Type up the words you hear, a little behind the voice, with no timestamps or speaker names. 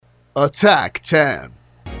Attack 10.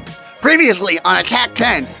 Previously on Attack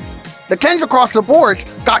 10, the 10s across the board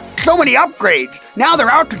got so many upgrades. Now they're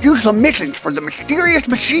out to do some missions for the mysterious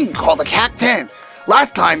machine called Attack 10.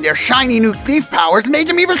 Last time, their shiny new thief powers made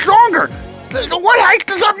them even stronger. So what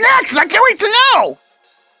heist is up next? I can't wait to know!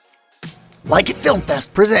 Like It Film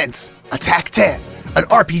Fest presents Attack 10, an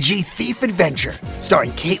RPG thief adventure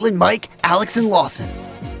starring Caitlin, Mike, Alex, and Lawson.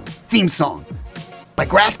 Theme song by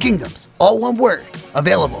Grass Kingdoms, all one word,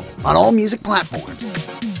 available on all music platforms.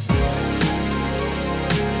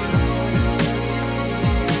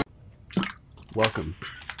 Welcome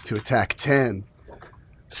to Attack 10.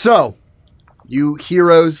 So, you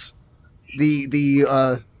heroes, do you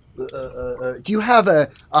have a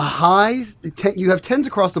high? You have 10s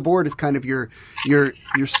across the board as kind of your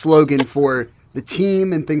slogan for the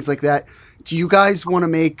team and things like that. Do you guys want to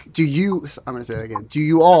make? I'm going to say that again. Do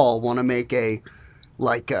you all want to make a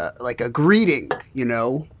greeting? You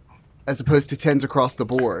know, as opposed to 10s across the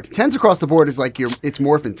board. 10s across the board is like it's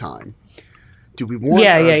morphin' time. Do we want?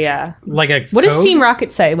 Yeah. Like a what does code? Team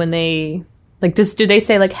Rocket say when they do they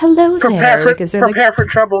say like hello there? Prepare for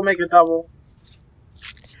trouble, make it double.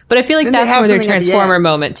 But I feel like Then they that's have more their something at the Transformer end.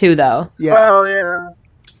 moment too, though. Yeah. Oh yeah.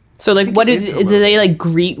 So like, what is do they like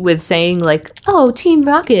greet with saying like, "Oh, Team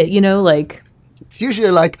Rocket," you know, like. It's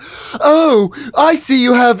usually like, "Oh, I see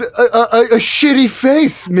you have a shitty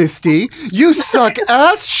face, Misty. You suck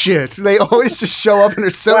ass shit." They always just show up and are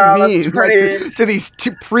so mean to these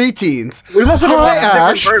preteens. We've also Hi, got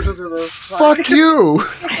Ash. different versions of this. Fuck you.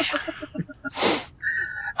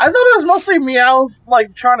 I thought it was mostly Meow,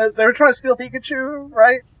 like they were trying to steal Pikachu,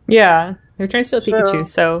 right? Yeah, they're trying to steal Pikachu.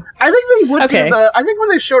 So I think they would. Okay. I think when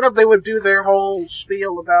they showed up, they would do their whole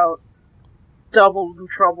spiel about double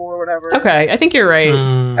trouble or whatever. okay, I think you're right.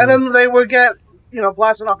 And then they would get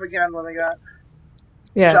blasted off again when they got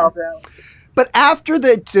shot down. But after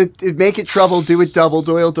the make it trouble, do it double,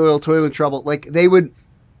 Doyle, toilet trouble, like they would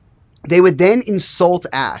then insult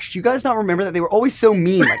Ash. Do you guys not remember that? They were always so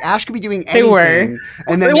mean. Like Ash could be doing anything. They were.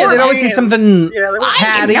 And then they'd always say something Yeah, they were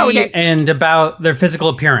catty and about their physical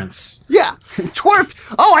appearance. Yeah. Twerp.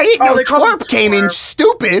 Oh, I didn't know they called Twerp it came in Twerp.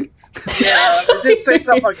 stupid. Yeah, they did say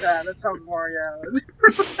stuff like that. That sounds more,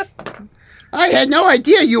 I had no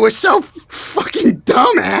idea you were so fucking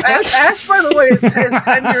dumb, Ash. Ash, by the way, is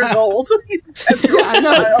 10 years old. He's 10 years old. I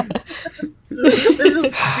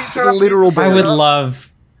know. Literal boy. I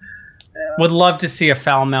would love to see a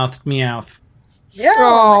foul-mouthed Meowth. Yeah,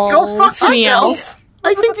 Oh, go fuck Meowth.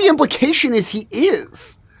 I think the implication is he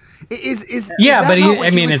is. Yeah, that but not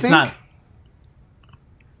what you would it's think? not.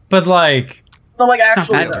 But like, But like it's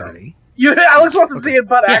not actually, that dirty. Alex wants to see it,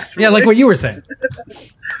 but actually, Yeah, like what you were saying.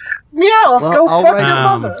 Meow, Well, go I'll fuck write- your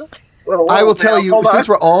mother. I will tell you, since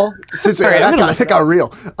we're all, that got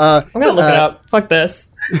real. I'm gonna look it up. Fuck this.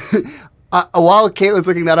 While Caitlin's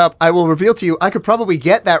looking that up, I will reveal to you, I could probably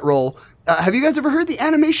get that role. Have you guys ever heard the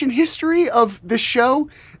animation history of this show?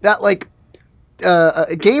 That, like,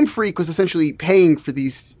 Game Freak was essentially paying for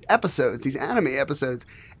these episodes, these anime episodes,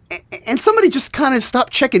 and somebody just kind of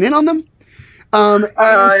stopped checking in on them.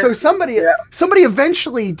 So somebody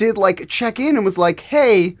eventually did, like, check in and was like,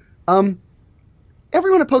 hey,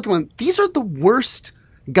 everyone at Pokemon, these are the worst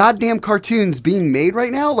goddamn cartoons being made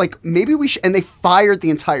right now. Like, maybe we should. And they fired the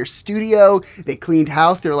entire studio. They cleaned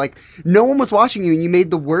house. They're like, no one was watching you, and you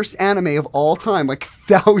made the worst anime of all time. Like,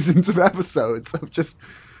 thousands of episodes of just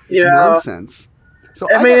nonsense. So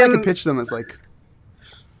I thought I could pitch them as like.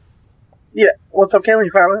 Yeah, what's up, Caitlin?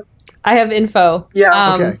 You found it? I have info.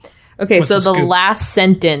 Yeah. Okay, What's so the the scoop? last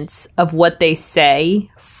sentence of what they say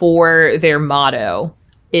for their motto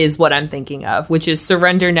is what I'm thinking of, which is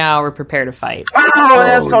surrender now or prepare to fight. Oh,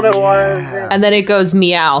 that's what it was. Yeah. And then it goes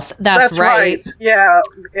Meowth. That's right. Yeah.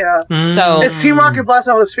 So It's Team Rocket blast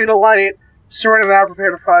out with the speed of light. Surrender now,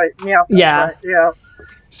 prepare to fight. Meow. Yeah. Right. Yeah.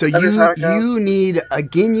 So That is how it goes. you need a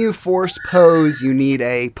Ginyu Force pose. You need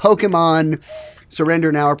a Pokemon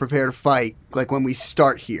surrender now or prepare to fight. Like when we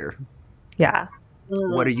start here. yeah.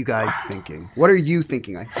 What are you guys thinking? What are you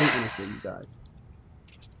thinking? I hate when I say you guys.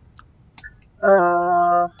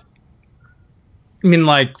 I mean,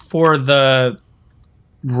 like for the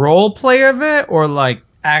role play of it, or like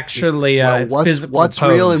actually physical what's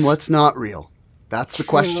pose? real and what's not real? That's the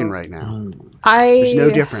question right now. There's I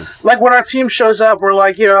no difference. Like when our team shows up, we're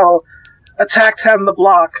like, attack 10 the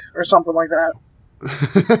block or something like that.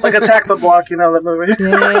 Like Attack the Block, the movie.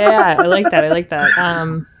 yeah, I like that.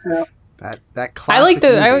 That classic I like the.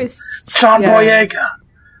 movie. I always. Tom Yeah.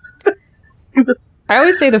 Boyega. I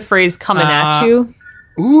always say the phrase "coming at you."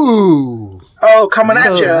 Ooh. Oh, coming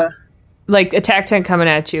So- at you. Like Attack 10 coming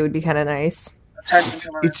at you would be kind of nice. Attack 10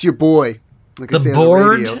 coming at It's your boy. Like I The say on board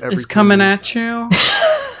radio every is 2 coming minutes. at you.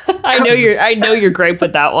 I know you're great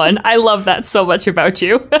with that one. I love that so much about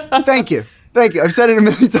you. Thank you. I've said it a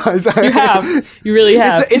million times. You have. You really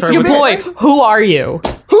have. It's It's your boy. Who are you?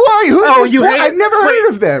 Who are you? Who is this you boy? hate- I've never heard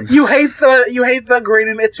of them. You hate the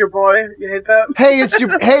greeting. It's your boy. You hate that. Hey,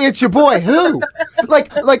 it's your boy. Who?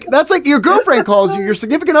 Like that's like your girlfriend calls you, your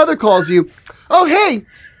significant other calls you. Oh, hey,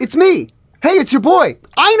 it's me. Hey, it's your boy.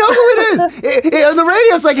 I know who it is. On the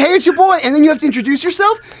radio, it's like, hey, it's your boy, and then you have to introduce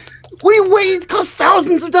yourself. What do you wait? It costs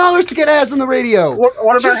thousands of dollars to get ads on the radio. What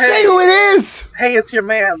about Just say who it is. Hey, it's your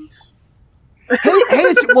man's. Hey,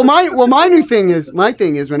 my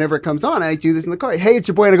thing is whenever it comes on, I do this in the car. Hey, it's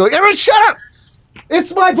your boy, and I go, everyone, shut up!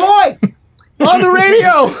 It's my boy on the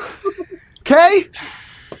radio. Okay.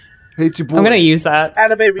 Hey, it's your boy. I'm gonna use that.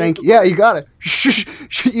 And a baby. Thank you. Yeah, you got it.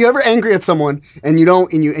 You ever angry at someone and you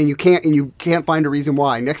can't find a reason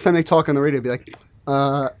why? Next time they talk on the radio, be like,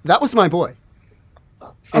 that was my boy.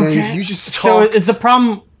 And Okay. you just talk. So is the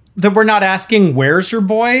problem that we're not asking where's your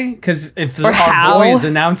boy? Because if Or our how? boy is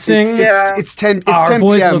announcing Yeah. It's 10 our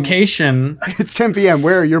boy's p.m. location, It's 10 p.m.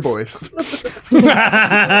 Where are your boys? It's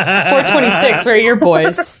 426. Where are your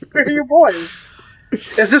boys? Where are your boys?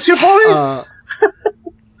 Is this your boy?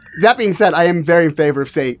 That being said, I am very in favor of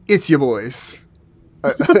saying it's your boys.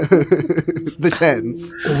 The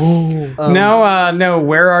tens. no,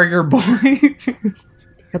 where are your boys?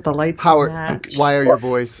 Got the lights. Howard, match. why are your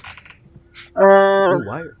boys? Uh,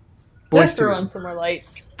 Why? Boys to Throw men. on some more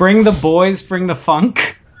lights. Bring the boys, bring the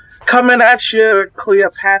funk. coming at you,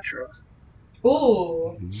 Cleopatra.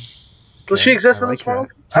 Ooh. Does she exist I in this like that. world?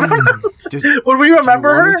 I don't know. Does- Would we do you remember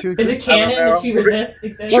want her? her to Is exist? it canon know. that she exists?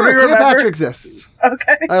 Sure, we remember? Cleopatra exists.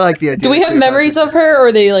 Okay. I like the idea. Do we that have Cleopatra memories of exists. her, or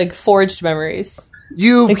are they like forged memories?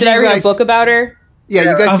 You, Like, did I you read a guys- book about her?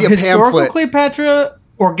 Yeah, you guys Of see a historical pamphlet. Cleopatra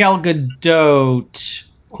or Gal Gadot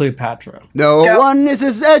Cleopatra? No Gal- one is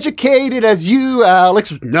as educated as you,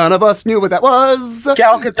 Alex. None of us knew what that was.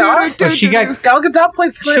 Gal Gadot? But she got. Gal Gadot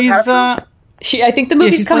plays Cleopatra. She's I think the yeah,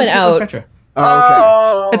 movie's she's coming playing out. Cleopatra. Oh, okay.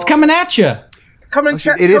 Oh. It's coming at you. Coming, It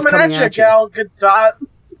is coming at you. Gal Gadot.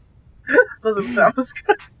 Doesn't sound as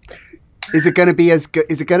good. Is it gonna be as good?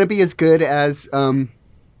 Is it gonna be as good as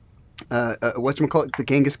whatchamacallit, the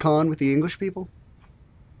Genghis Khan with the English people?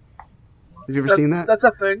 Have you ever seen that? That's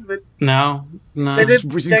a thing. No. They did-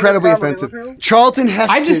 It was Genghis incredibly Khan with offensive. English people?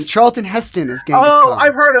 Charlton Heston is Genghis Oh, Khan.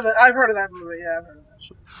 I've heard of it. I've heard of that movie. Yeah, I've heard of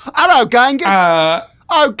that. Hello, Genghis.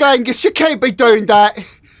 Oh, Genghis, you can't be doing that.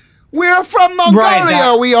 We're from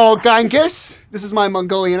Mongolia, we all, Genghis. This is my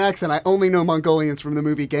Mongolian accent. I only know Mongolians from the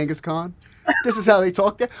movie Genghis Khan. This is how they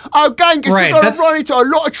talk there. Oh, Genghis, Right, you're going to that's- run into a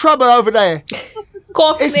lot of trouble over there.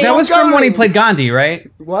 Cockney. That was from when he played Gandhi, right?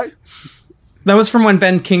 What? That was from when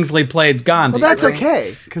Ben Kingsley played Gandhi. Well, that's right?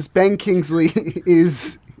 okay, because Ben Kingsley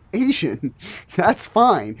is Asian. That's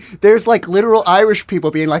fine. There's like literal Irish people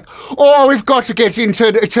being like, "Oh, we've got to get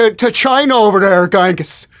into to China over there,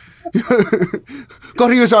 Genghis. Got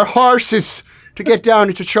to use our horses to get down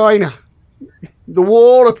into China. The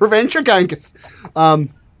wall will prevent you, Genghis." Oh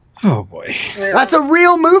boy. Yeah. That's a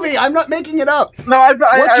real movie. I'm not making it up. No,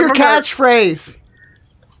 What's your remember- catchphrase?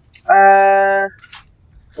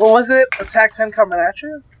 What was it? Attack 10 coming at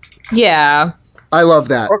you? Yeah. I love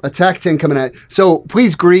that. Attack 10 coming at. So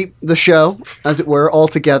please greet the show, as it were, all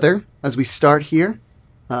together as we start here.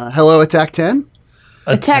 Hello, Attack 10.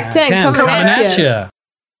 Attack 10 coming at ya.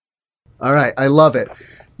 All right, I love it.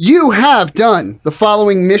 You have done the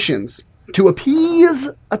following missions to appease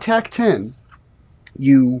Attack 10.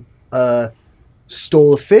 You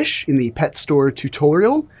stole a fish in the pet store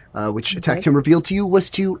tutorial, which Attack 10 revealed to you was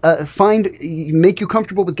to make you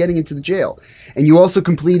comfortable with getting into the jail. And you also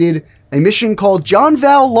completed a mission called John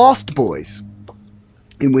Val Lost Boys,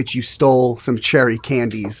 in which you stole some cherry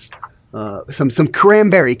candies, some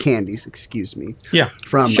cranberry candies, excuse me. Yeah.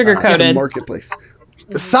 From Sugar-coated. the marketplace.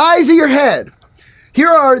 The size of your head. Here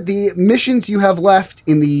are the missions you have left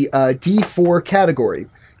in the D4 category.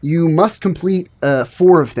 You must complete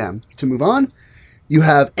 4 of them to move on. You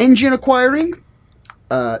have engine acquiring,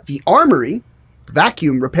 the armory,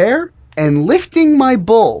 vacuum repair, and lifting my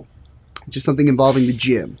bull, which is something involving the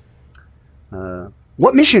gym.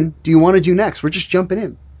 What mission do you want to do next? We're just jumping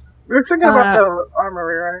in. We were thinking about the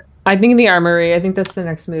armory, right? I think the armory. I think that's the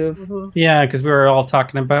next move. Yeah, because we were all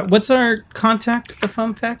talking about what's our contact at the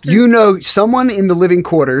Fun Factory? You know someone in the living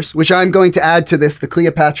quarters, which I'm going to add to this, the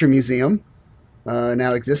Cleopatra Museum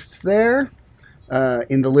now exists there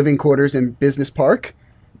in the living quarters and business park.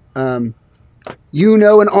 You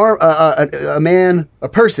know a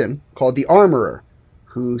person called the Armorer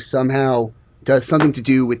who somehow does something to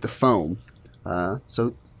do with the foam.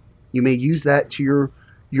 So you may use that to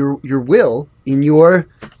your will in your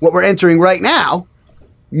what we're entering right now,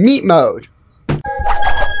 meat mode.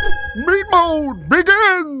 Meat mode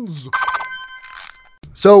begins!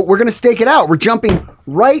 So we're going to stake it out. We're jumping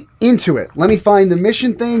right into it. Let me find the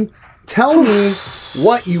mission thing. Tell me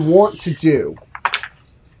what you want to do.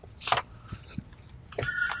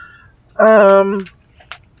 Film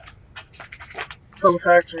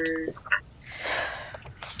factory.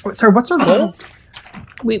 Sorry, what's our goal?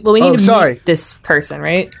 We need to meet this person,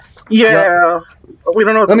 right? Yeah. But we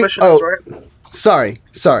don't know what the mission is, right? Sorry.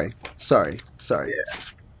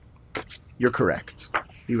 Yeah. You're correct.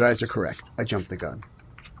 You guys are correct. I jumped the gun.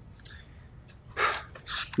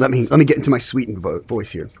 Let me get into my sweetened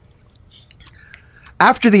voice here.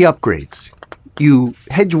 After the upgrades, you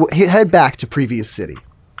head back to previous city.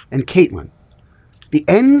 And Caitlin, the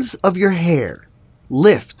ends of your hair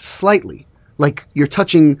lift slightly, like you're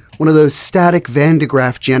touching one of those static Van de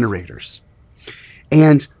Graaff generators.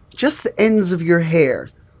 And just the ends of your hair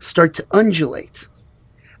start to undulate.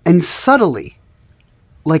 And subtly,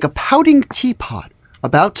 like a pouting teapot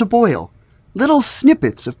about to boil, little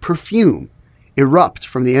snippets of perfume erupt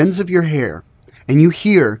from the ends of your hair, and you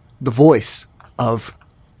hear the voice of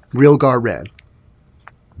Rilgar Red.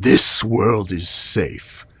 This world is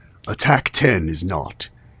safe. Attack 10 is not.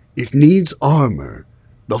 It needs armor.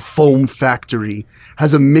 The foam factory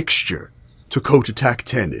has a mixture to coat Attack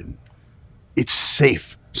 10 in. Its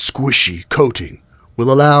safe, squishy coating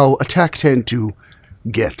will allow Attack 10 to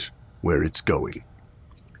get where it's going.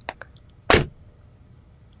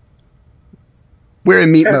 We're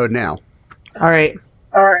in meat mode now. All right.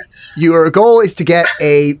 Your goal is to get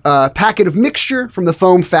a packet of mixture from the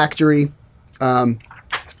foam factory and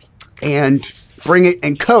bring it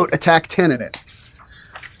and coat Attack 10 in it.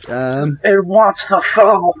 It wants the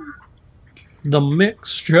foam. The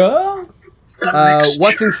mixture?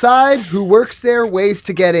 What's inside, who works there, ways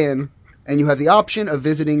to get in, and you have the option of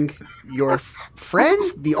visiting your friend,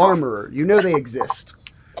 the armorer. You know they exist.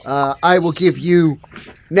 I will give you...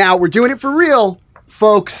 Now, we're doing it for real,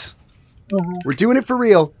 folks. Mm-hmm. We're doing it for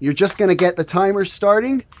real. You're just going to get the timer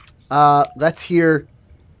starting. Let's hear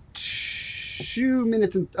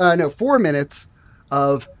 4 minutes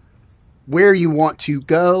of where you want to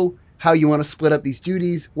go, how you want to split up these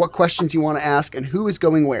duties, what questions you want to ask, and who is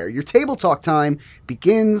going where. Your table talk time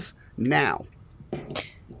begins now.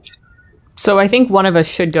 So I think one of us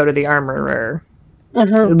should go to the armorer.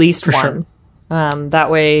 Mm-hmm. At least For one. That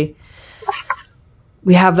way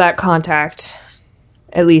we have that contact,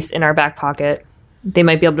 at least in our back pocket. They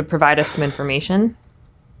might be able to provide us some information.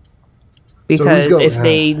 Because if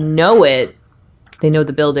they know it, they know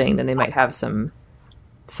the building, then they might have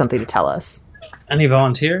something to tell us. Any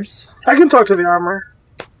volunteers? I can talk to the armor.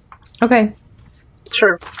 Okay.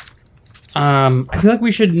 Sure. I feel like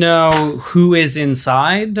we should know who is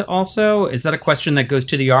inside also. Is that a question that goes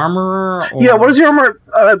to the armorer? Or... Yeah, what is the armor?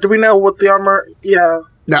 Do we know what the armor... Yeah.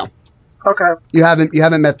 No. Okay. You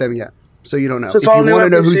haven't met them yet, so you don't know. So if you want to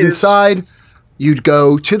know who's inside, you'd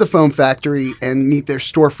go to the foam factory and meet their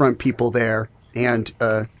storefront people there and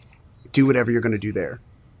do whatever you're going to do there.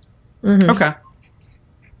 Mm-hmm. Okay.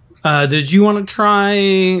 Did you want to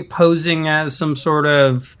try posing as some sort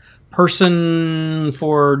of person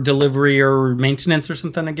for delivery or maintenance or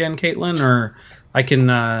something again, Caitlin? Or I can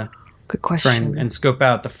good question. try and scope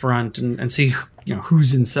out the front and see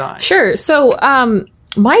who's inside. Sure. So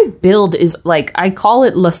my build is like, I call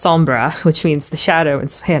it La Sombra, which means the shadow in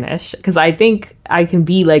Spanish, because I think I can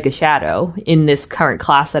be like a shadow in this current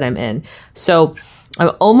class that I'm in. So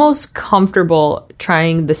I'm almost comfortable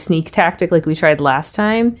trying the sneak tactic like we tried last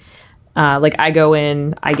time. Like I go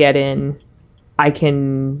in, I get in, I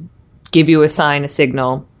can give you a sign, a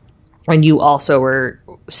signal, and you also were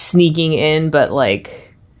sneaking in, but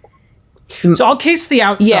like... So I'll case the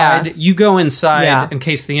outside, you go inside and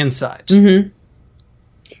case the inside. Mm-hmm.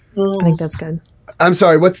 I think that's good. I'm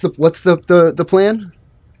sorry, what's the plan?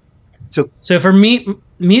 So for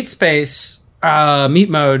meat space... meat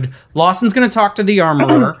mode, Lawson's going to talk to the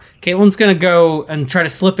armorer. Caitlin's going to go and try to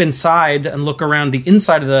slip inside and look around the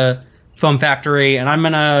inside of the foam factory, and I'm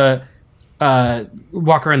going to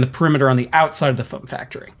walk around the perimeter on the outside of the foam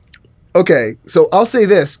factory. Okay, so I'll say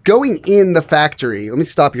this. Going in the factory, let me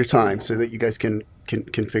stop your time so that you guys can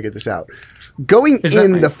figure this out. Going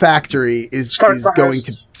in the factory is going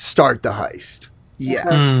to start the heist.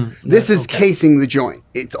 Yes. This is casing the joint.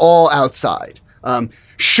 It's all outside.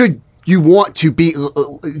 Should you want to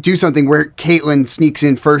do something where Caitlin sneaks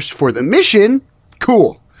in first for the mission,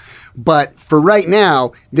 cool. But for right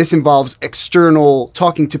now, this involves external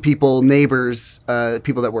talking to people, neighbors,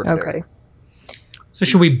 people that work there. Okay. So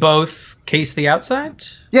should we both case the outside?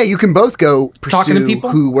 Yeah, you can both go pursue Talking to people?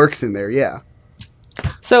 who works in there. Yeah.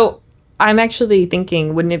 So I'm actually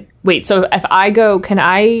thinking, so if I go, can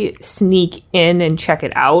I sneak in and check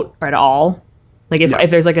it out at all? Like if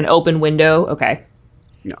there's like an open window? Okay.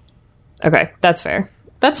 No. Okay, that's fair.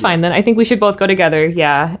 That's fine then. I think we should both go together,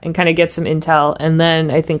 and kind of get some intel. And then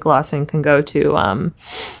I think Lawson can go to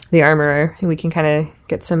the armorer and we can kind of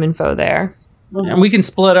get some info there. And we can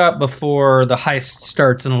split up before the heist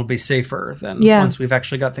starts and it'll be safer than once we've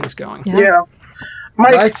actually got things going. Yeah.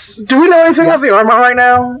 Mike, do we know anything about the armor right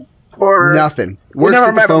now? Or nothing. Works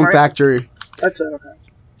at the foam factory. That's it, okay.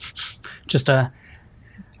 Just a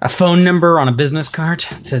phone number on a business card.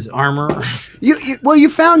 It says armor. You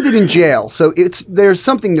found it in jail, so there's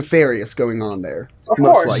something nefarious going on there. Of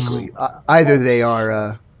most course. likely. Either they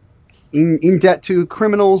are in debt to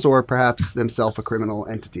criminals, or perhaps themselves a criminal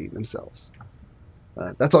entity themselves.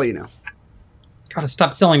 That's all you know. Gotta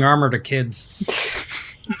stop selling armor to kids.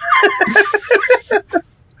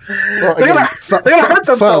 Well, They're again, gonna hurt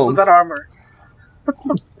themselves with that armor.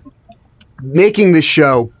 Making this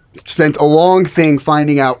show, spent a long thing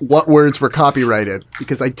finding out what words were copyrighted,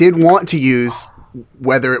 because I did want to use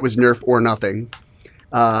whether it was Nerf or nothing.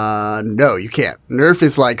 No, you can't. Nerf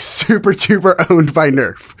is like super duper owned by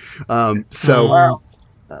Nerf.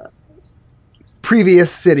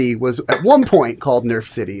 Previous city was at one point called Nerf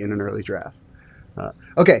City in an early draft.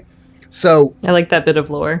 Okay, so I like that bit of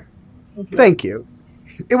lore. thank you.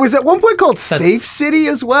 It was at one point called Safe City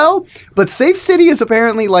as well, but Safe City is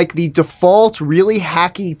apparently like the default really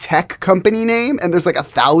hacky tech company name, and there's like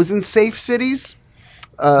 1,000 Safe Cities.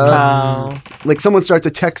 Like someone starts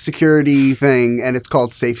a tech security thing, and it's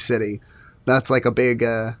called Safe City. That's like a big...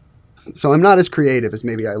 so I'm not as creative as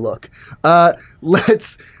maybe I look.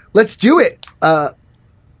 Let's do it.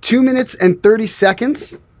 2 minutes and 30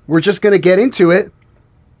 seconds. We're just going to get into it.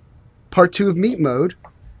 Part 2 of Meat Mode.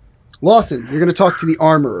 Lawson, you're going to talk to the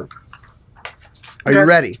armorer. Are you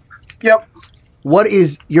ready? Yep.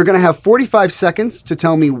 You're going to have 45 seconds to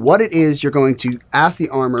tell me what it is you're going to ask the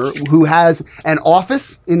armorer, who has an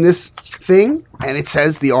office in this thing, and it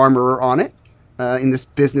says the armorer on it, in this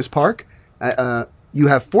business park. You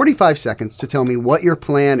have 45 seconds to tell me what your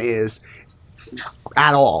plan is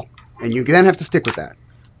at all, and you then have to stick with that.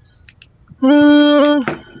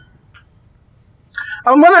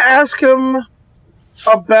 I'm going to ask him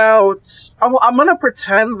about... I'm going to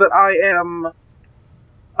pretend that I am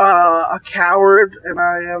a coward and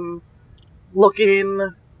I am looking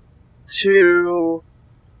to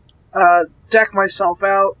deck myself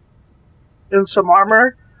out in some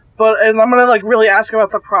armor. And I'm going to really ask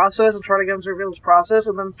about the process and try to get him to reveal his process,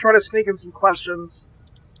 and then try to sneak in some questions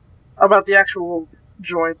about the actual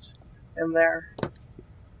joints in there.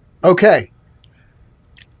 Okay.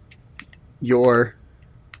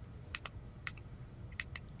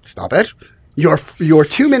 Stop it. Your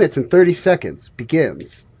 2 minutes and 30 seconds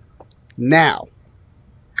begins now.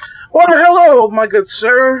 Well, hello, my good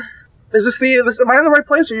sir. Am I in the right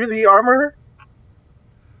place? Are you the armorer?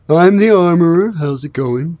 I'm the armorer. How's it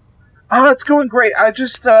going? Oh, it's going great. I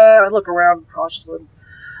just I look around cautiously.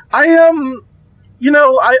 I've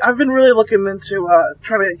been really looking into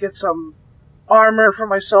trying to get some armor for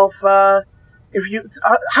myself. How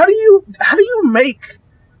do you make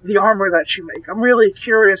the armor that you make? I'm really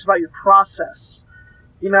curious about your process.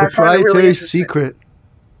 Proprietary secret.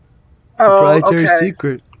 Proprietary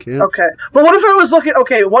secret. Can't. Okay, but what if I was looking?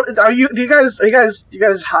 Okay, what are you? Do you guys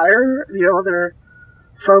hire other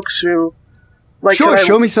folks who like? Sure,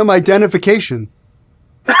 show me some identification.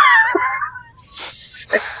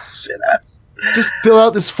 Just fill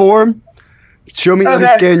out this form. Show me. Let me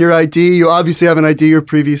scan your ID. You obviously have an ID. You're a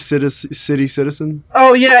previous city citizen.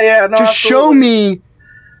 Oh yeah. No, just show me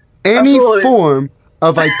any form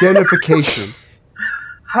of identification.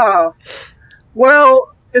 Huh.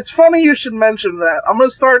 Well, it's funny you should mention that. I'm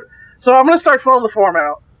gonna start filling the form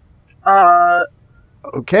out.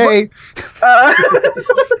 Okay.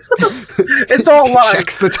 It's all lies.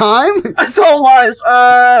 Checks the time. It's all lies.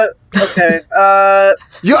 Okay.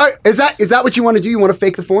 Is that what you want to do? You want to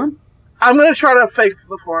fake the form? I'm gonna try to fake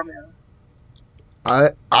the form.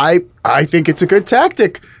 Yeah. I think it's a good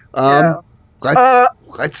tactic.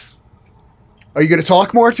 Let's. Are you gonna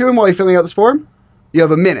talk more to him while you're filling out this form? You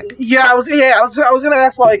have a minute. Yeah, I was gonna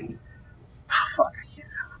ask like. Oh, fuck.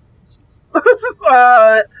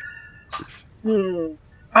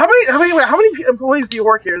 How many employees do you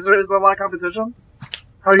work here? Is there a lot of competition?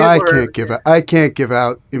 I can't give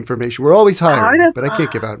out information. We're always hiring, but I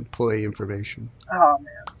can't give out employee information. Oh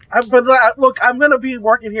man! Look, I'm gonna be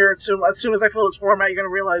working here as soon as I fill this form out. You're gonna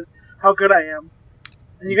realize how good I am,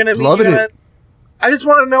 and you're gonna be loving it. I just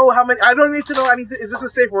want to know how many. I don't need to know. Is this a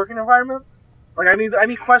safe working environment? Like, I need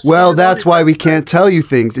questions. Well, that's why we can't tell you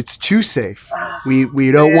things. It's too safe.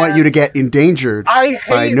 We don't want you to get endangered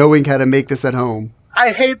by knowing how to make this at home.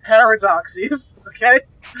 I hate paradoxes. Okay,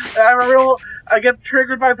 I get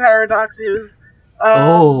triggered by paradoxes.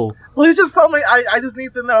 Please just tell me. I just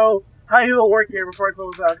need to know how you will work here before I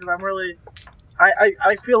close out, because I'm really.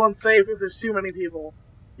 I feel unsafe if there's too many people.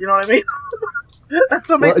 You know what I mean? That's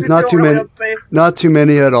what makes me not feel too really many. unsafe. Not too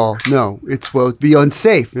many at all. No, it'd be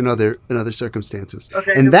unsafe in other circumstances.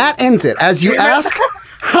 Okay, and that ends it. As you ask,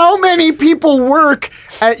 how many people work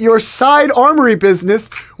at your side armory business?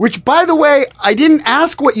 Which, by the way, I didn't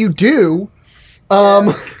ask what you do.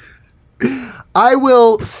 I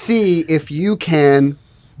will see if you can.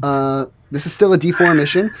 This is still a D4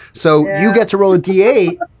 mission, so you get to roll a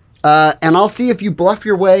D8, and I'll see if you bluff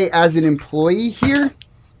your way as an employee here.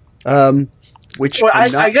 Which I'm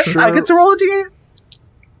not sure. I get to roll a D8?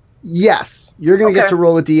 Yes, you're going to get to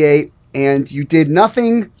roll a D8, and you did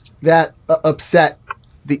nothing that upset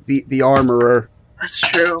the armorer. That's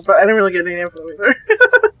true, but I didn't really get any info either.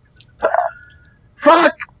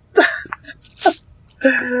 Fuck!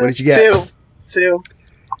 What did you get? Two.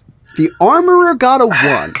 The armorer got a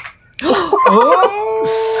 1.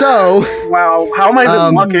 So wow, how am I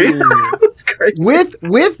this lucky? That's crazy.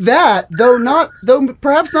 With that, though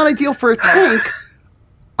perhaps not ideal for a tank,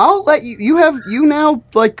 I'll let you now,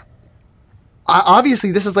 like,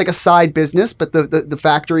 obviously this is like a side business, but the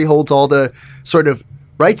factory holds all the sort of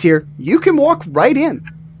rights here. You can walk right in,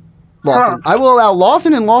 Lawson. I will allow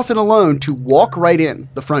Lawson and Lawson alone to walk right in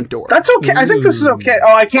the front door. That's okay. I think this is okay.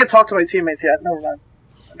 Oh, I can't talk to my teammates yet. Never mind.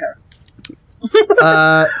 Okay.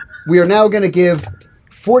 We are now going to give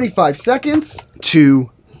 45 seconds to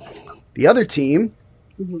the other team,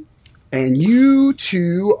 and you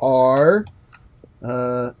two are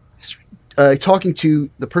talking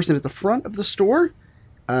to the person at the front of the store.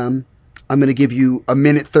 I'm going to give you a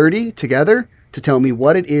minute 30 together to tell me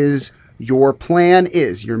what it is your plan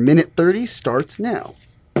is. Your minute 30 starts now.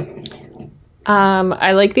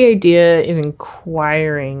 I like the idea of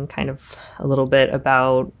inquiring kind of a little bit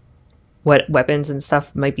about what weapons and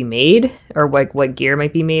stuff might be made, or what gear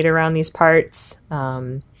might be made around these parts.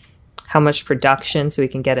 How much production, so we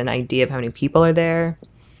can get an idea of how many people are there.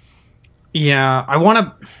 Yeah, I want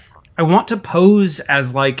to pose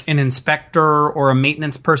as like an inspector or a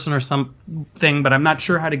maintenance person or something, but I'm not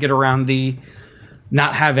sure how to get around the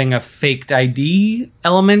not having a faked ID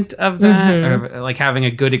element of that, or like having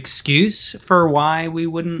a good excuse for why we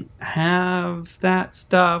wouldn't have that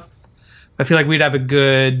stuff. I feel like we'd have a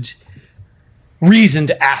good reason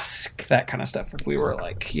to ask that kind of stuff if we were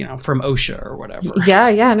like, from OSHA or whatever.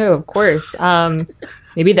 Yeah, no, of course.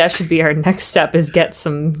 Maybe that should be our next step, is go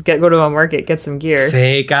to a market, get some gear.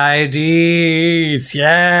 Fake IDs,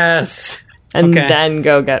 yes. And then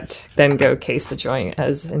go case the joint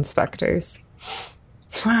as inspectors.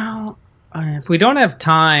 Well, if we don't have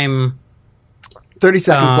time, 30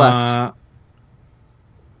 seconds left.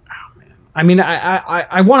 I mean,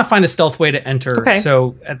 I want to find a stealth way to enter. Okay.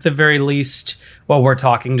 So at the very least, while we're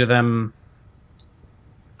talking to them,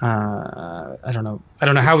 I don't know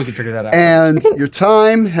how we can figure that out. And your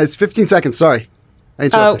time has 15 seconds. Sorry, I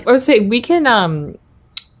interrupted. I would say we can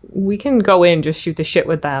go in, just shoot the shit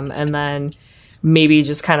with them, and then maybe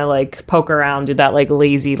just kind of like poke around, do that like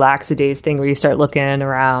lazy laxadays thing where you start looking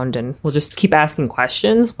around, and we'll just keep asking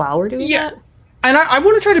questions while we're doing that. And I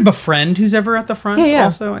want to try to befriend who's ever at the front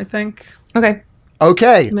also, I think. Okay,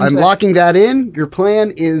 I'm locking that in. Your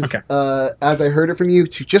plan is, as I heard it from you,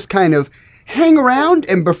 to just kind of hang around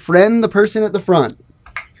and befriend the person at the front.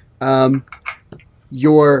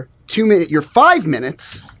 Your 5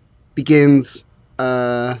 minutes begins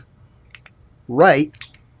right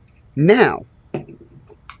now.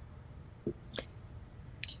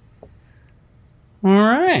 All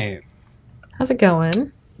right. How's it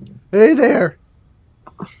going? Hey there.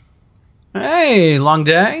 Hey, long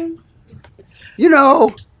day?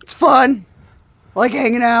 It's fun. I like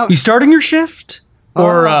hanging out. You starting your shift?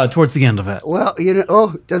 Or towards the end of it? Well,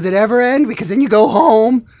 does it ever end? Because then you go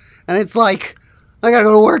home, and it's like, I gotta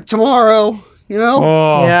go to work tomorrow,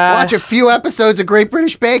 Watch a few episodes of Great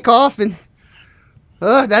British Bake Off, and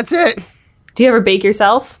that's it. Do you ever bake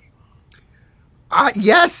yourself?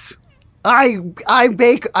 Yes. I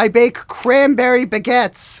bake cranberry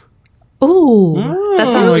baguettes. Ooh, that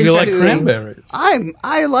sounds you interesting. like cranberries.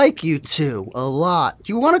 I like you two a lot.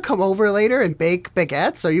 Do you want to come over later and bake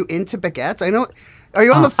baguettes? Are you into baguettes? I know. Are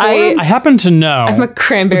you on the forums? I happen to know. I'm a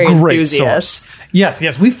cranberry enthusiast. Source.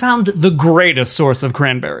 Yes, we found the greatest source of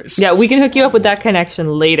cranberries. Yeah, we can hook you up with that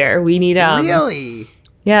connection later. We need Really?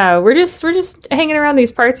 Yeah, we're just hanging around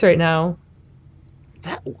these parts right now.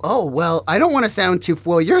 Well, I don't want to sound too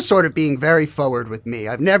full. You're sort of being very forward with me.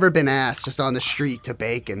 I've never been asked just on the street to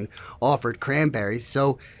bake and offered cranberries.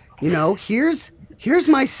 So, here's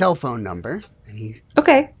my cell phone number. And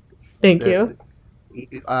okay. Thank you.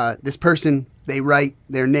 This person, they write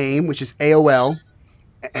their name, which is AOL.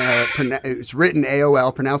 It's written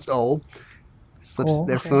AOL, pronounced OL. Slips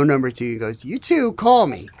their phone number to you. Goes, you two, call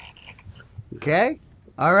me. Okay?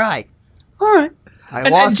 All right. I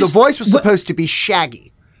lost. The voice was supposed to be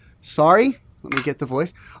Shaggy. Sorry. Let me get the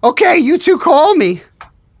voice. Okay, you two call me.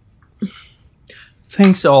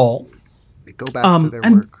 Thanks, all. They go back to their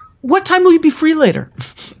work. What time will you be free later?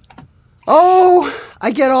 Oh,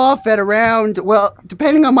 I get off at around, well,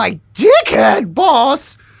 depending on my dickhead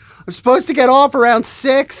boss, I'm supposed to get off around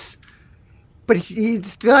 6. But he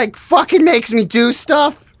like fucking makes me do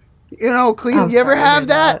stuff. Cleve, you ever have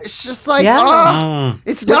that? It's just like,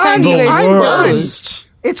 it's done. What time do you guys close?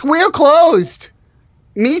 We're closed.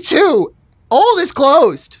 Me too. Old is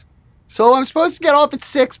closed. So I'm supposed to get off at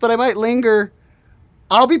 6, but I might linger.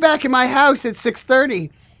 I'll be back in my house at 6:30.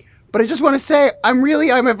 But I just want to say, I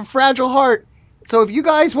have a fragile heart. So if you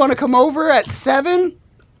guys want to come over at 7,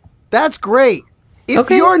 that's great. If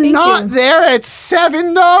you're not there at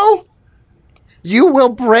 7, though, you will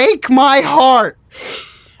break my heart.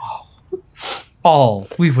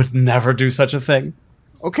 We would never do such a thing.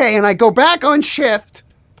 Okay, and I go back on shift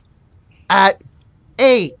at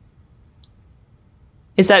 8.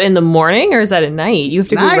 Is that in the morning or is that at night? You have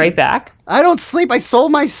to go right back? I don't sleep. I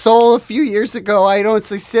sold my soul a few years ago. I don't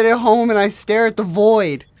sit at home and I stare at the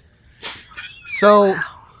void. So,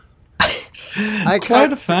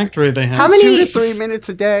 quite a factory they have. How many 2 to 3 minutes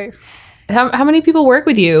a day? How many people work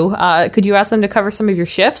with you? Could you ask them to cover some of your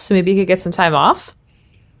shifts so maybe you could get some time off?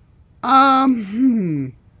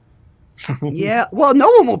 Yeah, well, no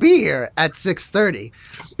one will be here at 6:30.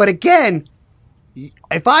 But again,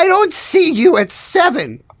 if I don't see you at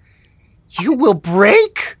 7, you will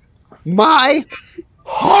break my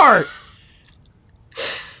heart.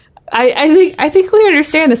 I think we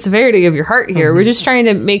understand the severity of your heart here. We're just trying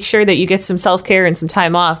to make sure that you get some self-care and some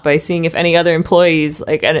time off by seing if any other employees,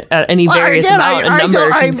 like at any various number,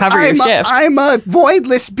 can cover your shift. I'm a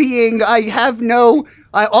voidless being. I have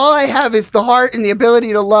all I have is the heart and the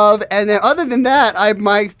ability to love. And then other than that,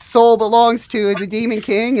 my soul belongs to the Demon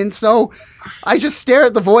King. And so I just stare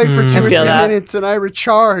at the void for 2 or 3 minutes and I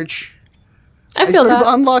recharge. I feel that.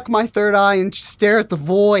 Unlock my third eye and stare at the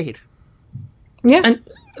void. Yeah. And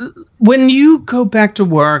when you go back to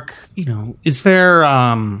work, is there,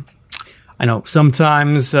 I know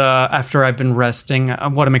sometimes after I've been resting, I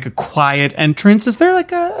want to make a quiet entrance. Is there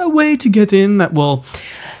like a way to get in that will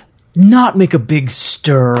not make a big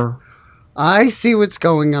stir? I see what's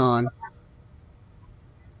going on.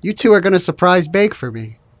 You two are going to surprise bake for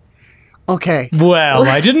me. Okay. Well,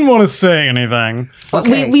 I didn't want to say anything.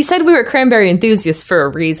 Okay. We said we were cranberry enthusiasts for a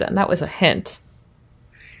reason. That was a hint.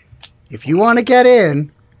 If you want to get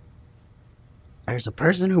in, there's a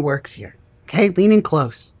person who works here. Okay, lean in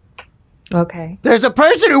close. Okay. There's a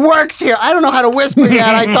person who works here. I don't know how to whisper yet.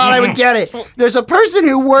 I thought I would get it. There's a person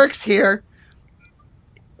who works here.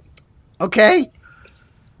 Okay?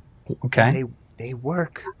 Okay. They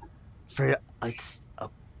work for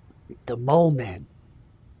the Mole Men.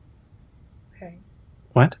 Okay.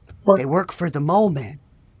 What? They work for the Mole Men.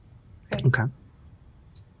 Okay.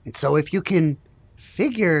 And so if you can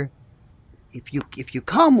figure, if you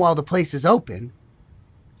come while the place is open,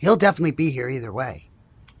 he'll definitely be here either way.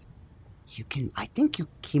 I think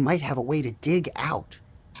he might have a way to dig out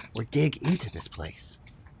or dig into this place.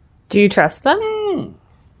 Do you trust them?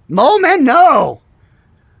 Mole Men, no!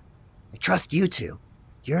 I trust you two.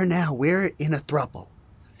 We're in a thruple.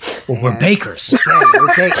 Well, we're bakers. Yeah,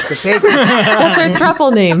 the bakers. That's our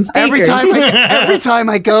thruple name. Bakers. Every time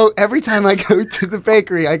I go to the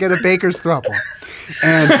bakery, I get a baker's thruple.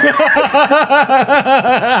 And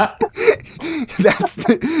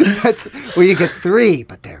that's where you get 3,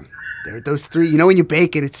 but they're those 3. When you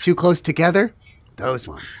bake it, it's too close together. Those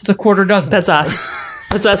ones. It's a quarter dozen. That's us.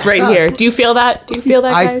 That's us right here. Do you feel that? Guys?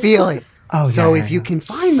 I feel it. Oh, so yeah, if you can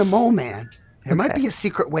find the Mole Man, there might be a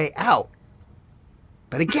secret way out.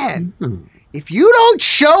 But again, if you don't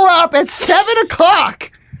show up at 7 o'clock,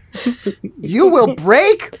 you will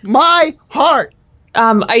break my heart.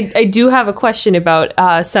 I do have a question about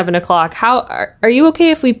 7 o'clock. How are you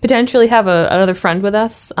okay if we potentially have another friend with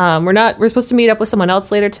us? We're supposed to meet up with someone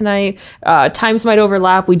else later tonight. Times might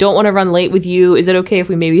overlap. We don't want to run late with you. Is it okay if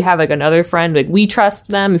we maybe have like another friend? Like we trust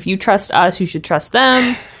them. If you trust us, you should trust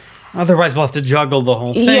them. Otherwise, we'll have to juggle the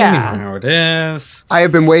whole thing. Yeah. You know how it is. I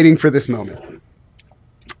have been waiting for this moment.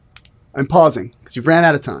 I'm pausing because you've ran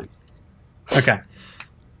out of time. Okay.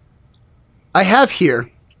 I have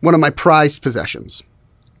here one of my prized possessions.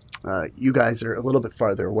 You guys are a little bit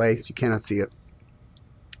farther away, so you cannot see it.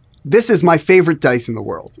 This is my favorite dice in the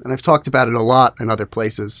world, and I've talked about it a lot in other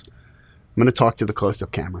places. I'm going to talk to the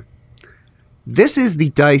close-up camera. This is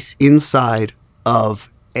the dice inside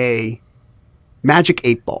of a Magic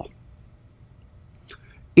 8 Ball.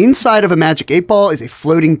 Inside of a Magic 8 Ball is a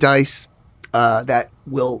floating dice that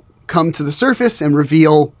will come to the surface and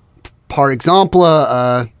reveal, par exemple,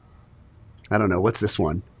 I don't know, what's this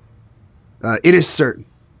one? It is certain.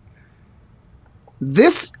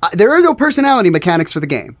 There are no personality mechanics for the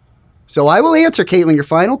game. So I will answer, Caitlin, your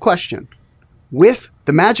final question with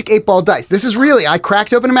the Magic 8 Ball dice. This is really, I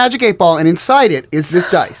cracked open a Magic 8 Ball, and inside it is this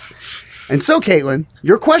dice. And so, Caitlin,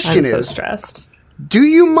 your question is... I'm so stressed. Do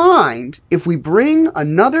you mind if we bring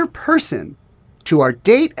another person to our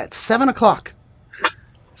date at 7 o'clock?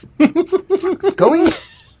 Going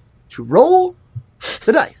to roll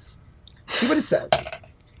the dice. See what it says.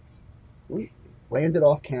 Land it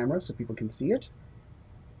off camera so people can see it.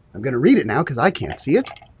 I'm going to read it now because I can't see it.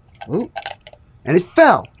 Ooh. And it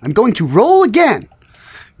fell. I'm going to roll again.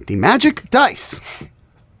 The magic dice.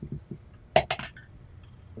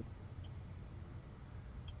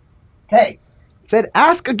 Hey, it said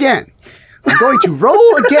ask again. I'm going to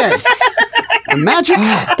roll again. The magic.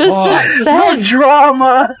 The suspense.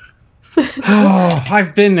 Drama. Oh,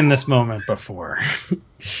 I've been in this moment before.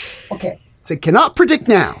 Okay. It said cannot predict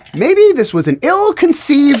now. Maybe this was an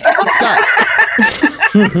ill-conceived dice.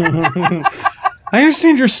 I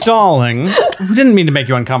understand you're stalling. We didn't mean to make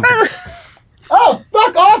you uncomfortable. Oh,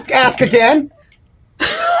 fuck off, ask again.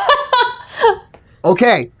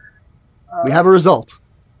 Okay. We have a result.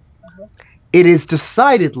 It is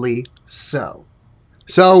decidedly so.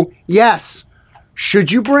 So, yes,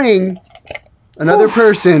 should you bring another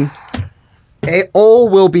person, all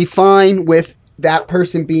will be fine with that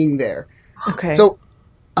person being there. Okay. So,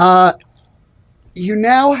 you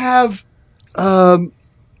now have, I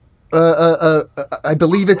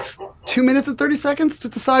believe it's 2 minutes and 30 seconds to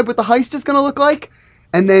decide what the heist is going to look like.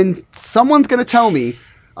 And then someone's going to tell me,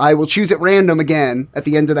 I will choose at random again at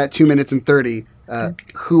the end of that 2 minutes and 30,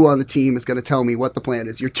 who on the team is going to tell me what the plan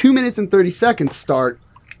is. Your 2 minutes and 30 seconds start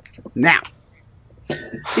now.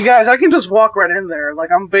 You guys, I can just walk right in there. Like,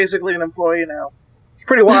 I'm basically an employee now. It's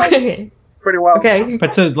pretty wild. Pretty wild. Okay.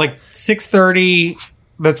 But so, like, 6:30,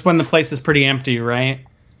 that's when the place is pretty empty, right?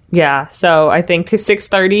 Yeah, so I think to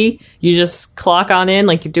 6:30, you just clock on in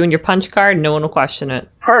like you're doing your punch card, and no one will question it.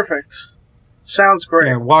 Perfect. Sounds great.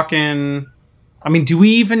 Yeah, walk in. I mean, do we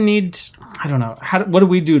even need... I don't know. What do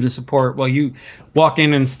we do to support while you walk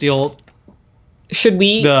in and steal Should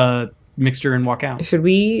we the mixture and walk out? should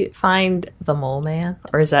we find the mole man,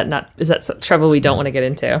 or is that trouble we don't want to get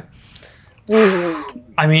into?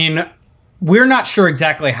 I mean, we're not sure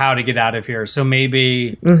exactly how to get out of here, so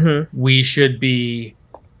maybe we should be...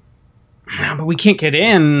 But we can't get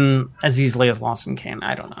in as easily as Lawson can.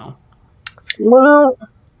 I don't know. Well,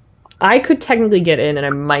 I could technically get in, and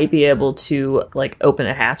I might be able to like open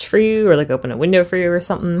a hatch for you, or like open a window for you, or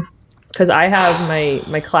something. Because I have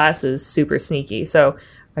my class is super sneaky, so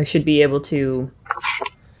I should be able to.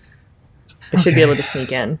 Be able to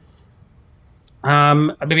sneak in.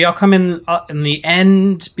 Maybe I'll come in the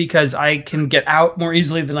end because I can get out more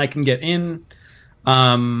easily than I can get in.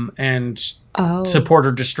 And support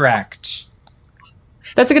or distract.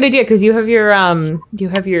 That's a good idea because you have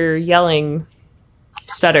your yelling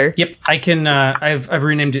stutter. Yep, I can. I've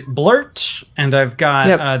renamed it Blurt, and I've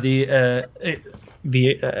got the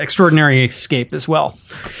extraordinary escape as well.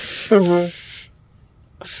 Now,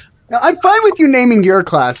 I'm fine with you naming your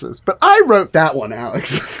classes, but I wrote that one,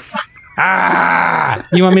 Alex.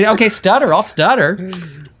 You want me to? Okay, stutter. I'll stutter.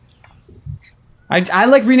 I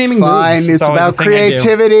like renaming Fine, moves. it's about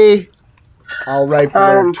creativity. I'll write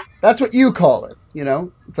Blurt. That's what you call it, you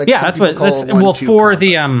know? It's like that's what. That's for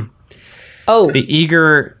the the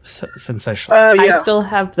eager sensation. yeah. I still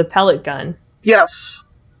have the pellet gun. Yes.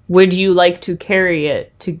 Would you like to carry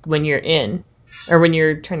it to when you're in, or when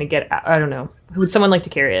you're trying to get out? I don't know. Would someone like to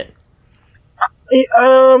carry it?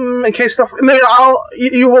 In case stuff. No,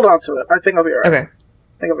 you hold on to it. I think I'll be alright. Okay.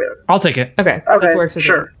 I think I'll be alright. I'll take it. Okay. Okay. That works with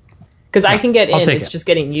sure. me. Because I can get in, take it's it. just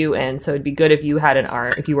getting you in. So it'd be good if you had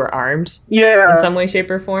if you were armed Yeah. in some way,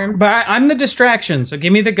 shape, or form. But I'm the distraction, so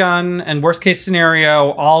give me the gun, and worst case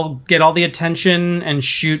scenario, I'll get all the attention and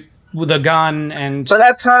shoot with a gun and By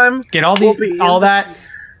that time, get all we'll be all in. that.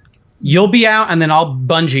 You'll be out, and then I'll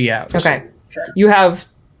bungee out. Okay. You have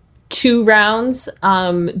 2 rounds.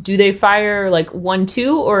 Do they fire like 1,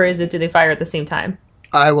 2, or do they fire at the same time?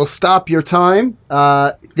 I will stop your time.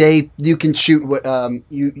 You can shoot what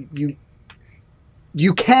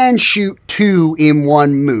you can shoot 2 in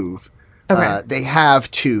one move. Okay. They have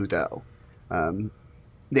 2 though.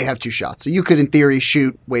 They have 2 shots, so you could, in theory,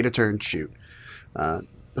 shoot. Wait a turn, shoot.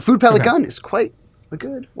 The food pellet gun is quite a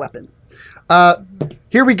good weapon.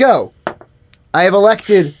 Here we go. I have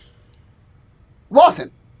elected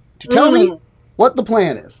Lawson to tell me what the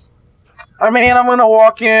plan is. I mean, I'm gonna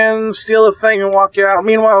walk in, steal a thing, and walk out.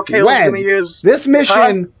 Meanwhile, Caleb's gonna use... This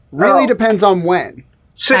mission really depends on when.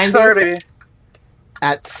 6:30.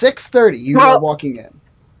 At 6:30, you are walking in.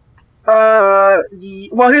 Well,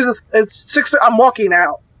 it's 6. I'm walking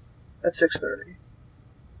out at 6:30.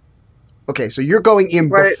 Okay, so you're going in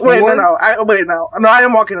before... Wait, no. I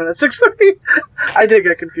am walking in at 6:30. I did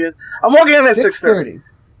get confused. I'm walking in at 6:30.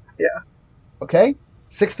 Yeah. Okay,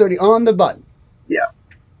 6:30 on the button. Yeah.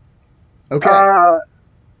 Okay.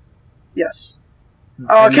 Yes.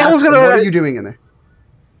 Caitlin's gonna... What are you doing in there?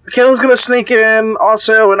 Caitlin's gonna sneak in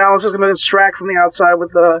also, and Alex is gonna distract from the outside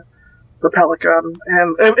with the pellet gun,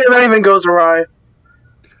 and if anything goes awry.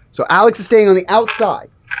 So Alex is staying on the outside.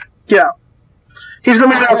 Yeah. He's the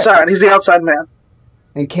man outside. He's the outside man.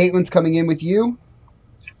 And Caitlin's coming in with you?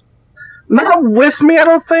 Not with me, I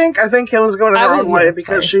don't think. I think Caitlin's going her own way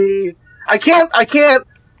because she... I can't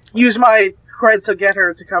use my cred to get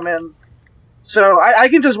her to come in. So I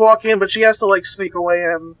can just walk in, but she has to, like, sneak away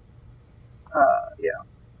in. Yeah.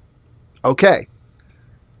 Okay.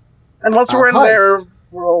 And once we're in there,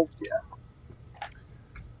 we'll... Yeah.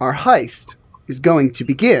 Our heist is going to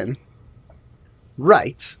begin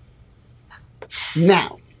right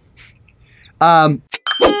now.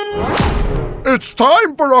 It's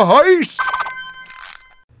time for a heist!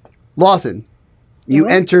 Lawson, you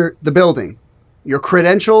enter the building. Your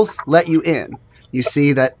credentials let you in. You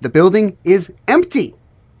see that the building is empty,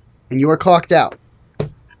 and you are clocked out.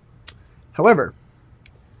 However,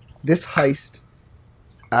 this heist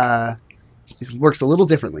works a little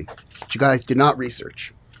differently, which you guys did not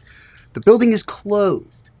research. The building is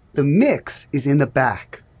closed. The mix is in the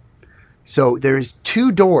back. So there is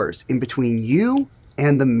 2 doors in between you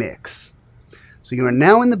and the mix. So you are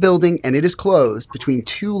now in the building, and it is closed between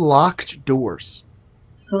 2 locked doors.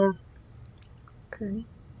 Okay.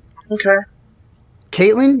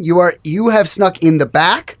 Caitlin, you have snuck in the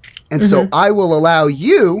back, and so I will allow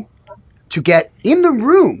you to get in the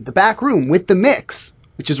room, the back room, with the mix,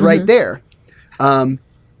 which is right there.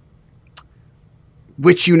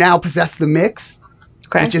 Which you now possess the mix,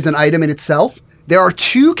 which is an item in itself. There are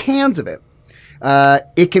 2 cans of it.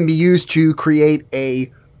 It can be used to create a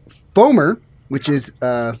foamer, which is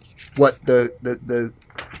what the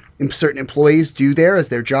certain employees do there as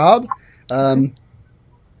their job.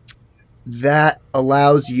 That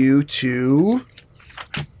allows you to,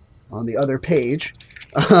 on the other page,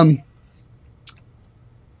 a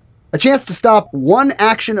chance to stop one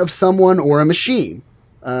action of someone or a machine.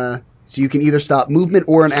 So you can either stop movement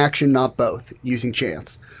or an action, not both, using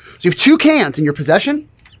chance. So you have 2 cans in your possession,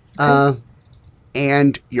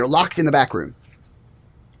 and you're locked in the back room.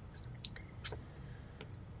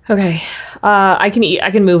 Okay. I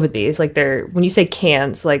can move with these. Like, when you say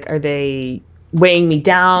cans, like, are they weighing me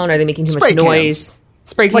down? Are they making too much noise?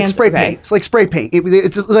 Spray cans? Like spray paint. It's like spray paint.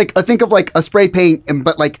 It's like, think of like a spray paint,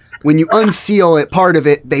 but like when you unseal it, part of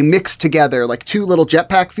it, they mix together like 2 little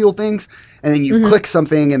jetpack fuel things, and then you click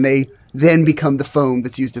something, and they then become the foam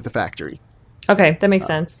that's used at the factory. Okay, that makes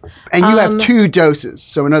sense. And you have 2 doses.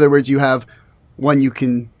 So in other words, you have one you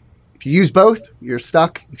can, if you use both, you're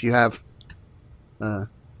stuck. If you have, one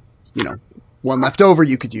left over,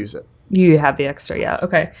 you could use it. You have the extra, yeah.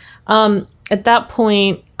 Okay. At that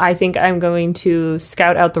point, I think I'm going to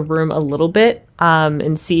scout out the room a little bit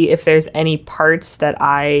and see if there's any parts that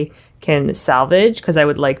I can salvage, because I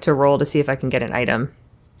would like to roll to see if I can get an item.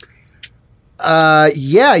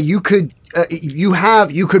 Yeah, you could.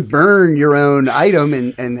 You could burn your own item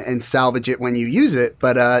and salvage it when you use it,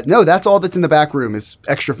 but no, that's all that's in the back room is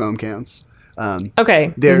extra foam cans.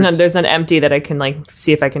 Okay, there's none empty that I can like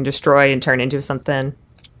see if I can destroy and turn into something.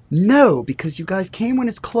 No, because you guys came when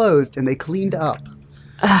it's closed and they cleaned up.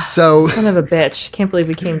 So son of a bitch! Can't believe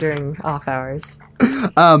we came during off hours.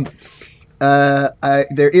 There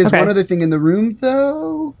is one other thing in the room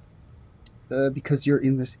though, because you're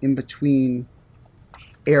in this in between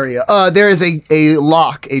area. There is a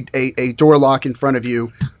lock, a door lock in front of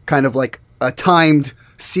you, kind of like a timed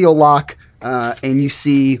seal lock, and you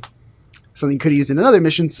see something you could have used in another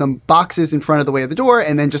mission, some boxes in front of the way of the door,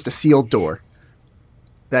 and then just a sealed door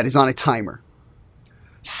that is on a timer.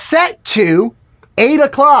 Set to 8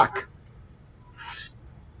 o'clock.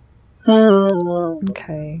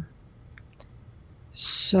 Okay.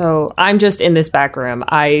 So I'm just in this back room.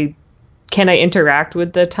 Can I interact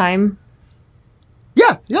with the time?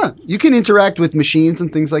 Yeah. You can interact with machines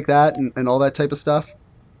and things like that and all that type of stuff.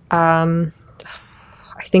 I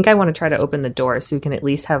think I want to try to open the door so we can at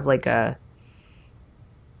least have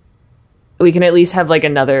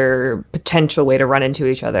another potential way to run into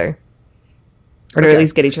each other. Or to at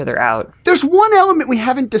least get each other out. There's one element we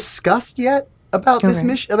haven't discussed yet about this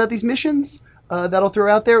about these missions that I'll throw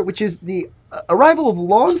out there, which is the arrival of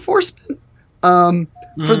law enforcement.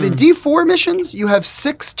 For the D4 missions, you have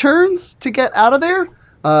 6 turns to get out of there.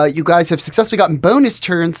 You guys have successfully gotten bonus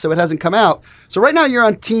turns, so it hasn't come out. So right now you're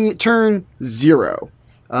on turn 0.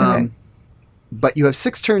 But you have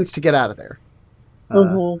 6 turns to get out of there.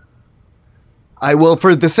 I will,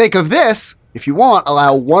 for the sake of this, if you want,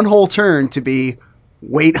 allow 1 whole turn to be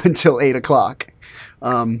wait until 8 o'clock.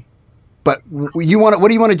 But what do you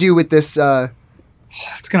want to do with this?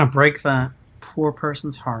 It's going to break that poor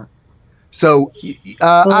person's heart. So,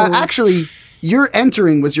 actually, your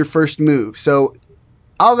entering was your first move. So,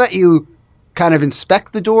 I'll let you kind of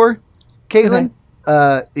inspect the door, Caitlin.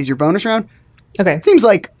 Is your bonus round? Okay. Seems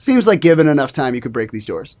like given enough time, you could break these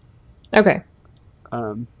doors. Okay.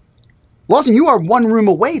 Lawson, you are 1 room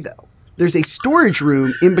away, though. There's a storage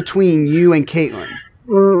room in between you and Caitlin.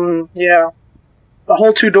 Yeah. The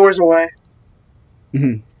whole 2 doors away.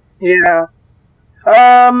 Mm-hmm. Yeah.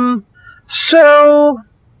 So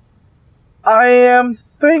I am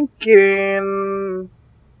thinking.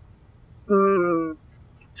 I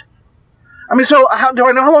mean, so do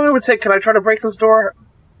I know how long it would take? Can I try to break this door?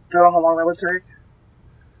 Do I know how long that would take?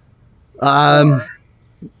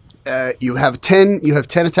 You have 10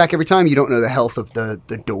 attack every time. You don't know the health of the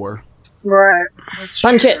door. Right.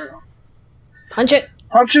 Punch it. Punch it.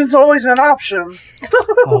 Punching's always an option.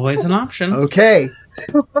 Always an option. Okay.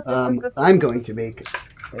 I'm going to make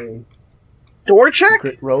a door check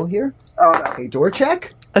secret roll here. Oh no. A door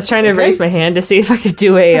check. I was trying to raise my hand to see if I could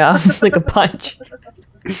do a like a punch.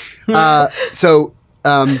 So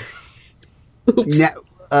Oops. now,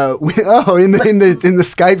 in the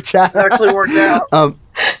Skype chat. It actually worked out.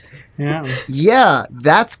 Yeah,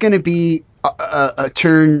 that's going to be a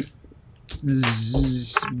turn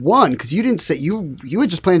 1 because you didn't say you were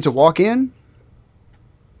just planning to walk in.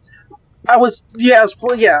 I was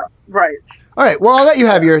right. All right. Well, I'll let you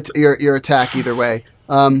have your attack either way.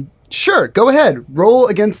 Sure. Go ahead. Roll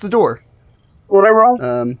against the door. What I roll?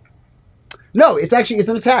 No, it's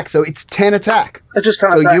an attack. So it's 10 attack. It's just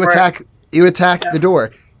 10 so attack, you attack. Right? You attack the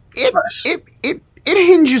door. It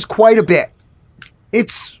hinges quite a bit.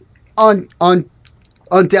 It's on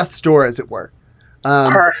death's door, as it were.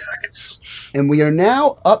 Perfect. And we are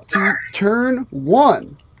now up to turn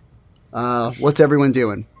 1. What's everyone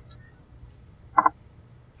doing?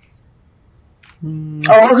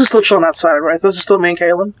 Oh, this is still chilling outside, right? This is still me and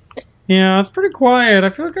Kaylin? Yeah, it's pretty quiet. I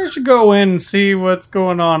feel like I should go in and see what's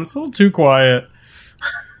going on. It's a little too quiet.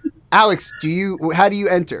 Alex, how do you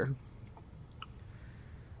enter?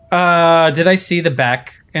 Did I see the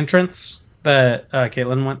back entrance that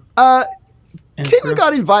Caitlin went? Caitlin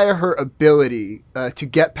got in via her ability to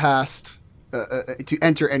get past, to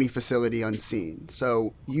enter any facility unseen.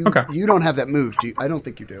 So you don't have that move. I don't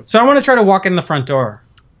think you do. So I want to try to walk in the front door.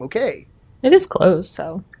 Okay. It is closed,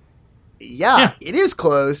 so. Yeah, it is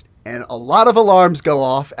closed, and a lot of alarms go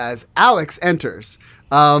off as Alex enters.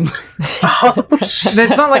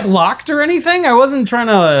 It's not like locked or anything. I wasn't trying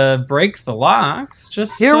to break the locks.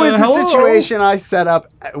 Just here was the hello? situation I set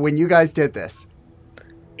up when you guys did this.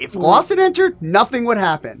 If Lawson entered, nothing would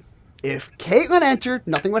happen. If Caitlin entered,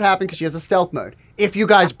 nothing would happen because she has a stealth mode. If you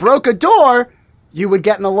guys broke a door, you would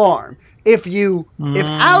get an alarm. If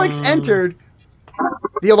Alex entered,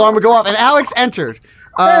 the alarm would go off, andAlex entered.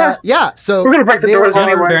 So we're gonna break the doors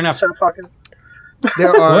anyway. Fair enough. So fucking.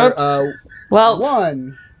 There are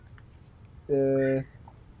 1,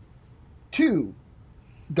 2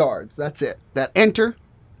 guards. That's it. That enter,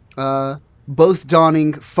 both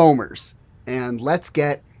donning foamers. And let's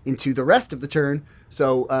get into the rest of the turn.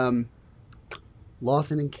 So,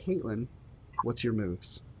 Lawson and Caitlin, what's your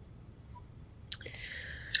moves?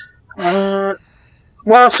 So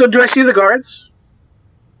do I see the guards?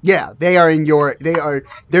 Yeah, they are in your.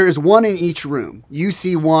 There is 1 in each room. You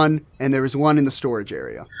see 1, and there is 1 in the storage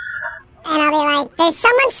area. And I'll be like, "There's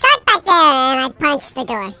someone stuck back there," and I punch the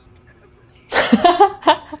door.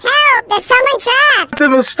 Help! There's someone trapped. It's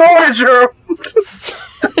in the storage room.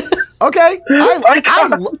 Okay, I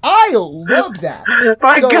love that.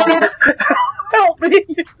 My God, help me!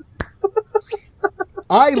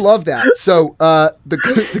 I love that. So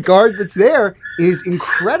the guard that's there is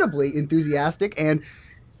incredibly enthusiastic, and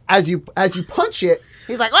as you punch it,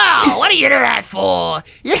 He's like, "Wow, what do you do that for?"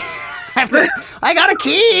 Yeah, I got a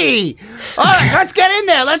key. All right, let's get in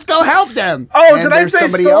there. Let's go help them. Oh, And did I there's say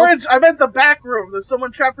somebody storage? else. I meant the back room. There's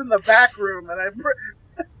someone trapped in the back room, and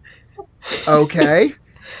Okay,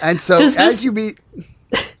 and so Does as this- you meet,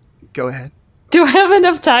 go ahead. Do I have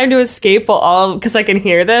enough time to escape all? Because I can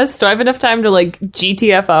hear this. Do I have enough time to like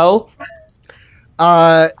GTFO?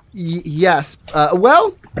 Yes.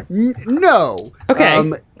 Well, no.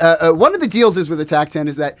 Okay. One of the deals is with Attack 10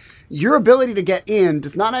 is that your ability to get in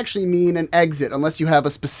does not actually mean an exit unless you have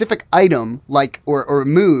a specific item or a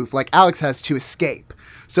move like Alex has to escape.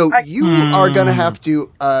 So you are going to have to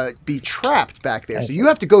be trapped back there. So you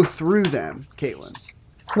have to go through them, Caitlin.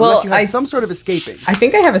 Unless you have some sort of escaping. I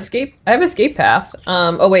think I have escape. I have escape path.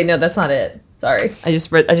 Oh wait, no, that's not it. Sorry, I just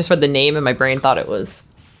read the name and my brain thought it was.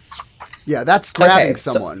 Yeah, that's grabbing Okay,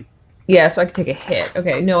 someone. Yeah, so I could take a hit.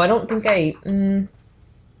 Okay, no, I don't think I.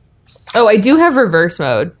 Oh, I do have reverse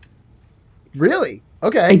mode. Really?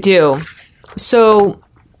 Okay. I do. So,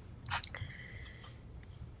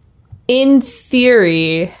 in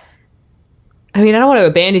theory, I mean, I don't want to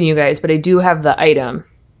abandon you guys, but I do have the item.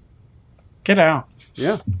 Get out.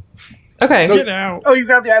 Yeah. Okay. So- Get out. oh, you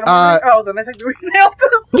got the item. Then I think we nailed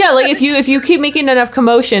this. Yeah, like if you keep making enough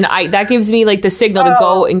commotion, that gives me like the signal to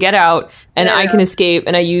go and get out, and I can escape,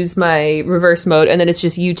 and I use my reverse mode, and then it's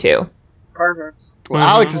just you two. Perfect. Well,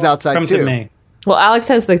 Alex is outside Come too. to me. Well, Alex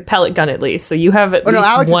has the pellet gun at least, so you have at Oh least no,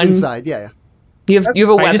 Alex one. is inside. Yeah. You have a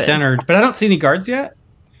weapon. I just entered, but I don't see any guards yet.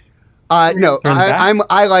 No, Turn back?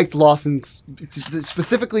 I liked Lawson's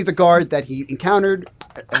specifically the guard that he encountered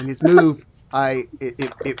and his move. The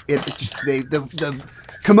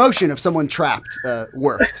commotion of someone trapped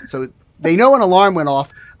worked. So they know an alarm went off.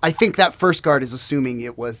 I think that first guard is assuming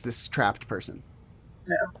it was this trapped person.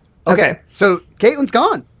 Yeah. Okay. So Caitlin's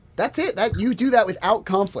gone. That's it. That you do that without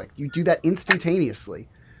conflict. You do that instantaneously,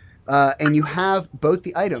 and you have both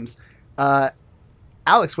the items.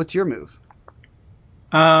 Alex, what's your move?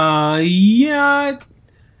 Yeah.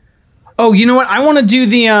 Oh, you know what? I want to do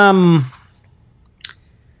the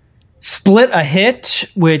split a hit,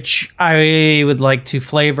 which I would like to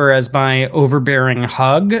flavor as my overbearing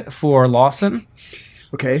hug for Lawson.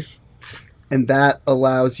 Okay. And that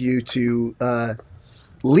allows you to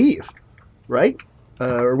leave, right?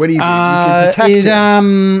 Or what do you do? You can protect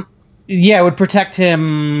him. Yeah, it would protect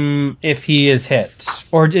him if he is hit.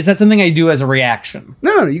 Or is that something I do as a reaction?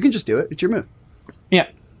 No, you can just do it. It's your move. Yeah.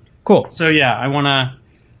 Cool. So yeah, I want to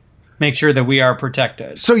make sure that we are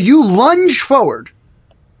protected. So you lunge forward,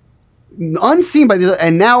 unseen by the,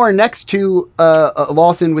 and now are next to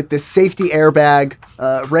Lawson with this safety airbag,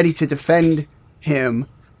 ready to defend him,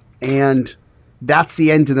 and that's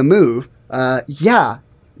the end of the move. Yeah,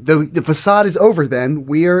 the facade is over. Then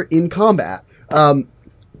we are in combat.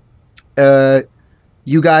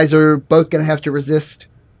 You guys are both gonna have to resist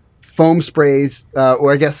foam sprays,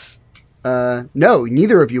 or I guess no,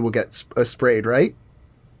 neither of you will get sprayed, right?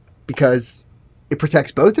 Because it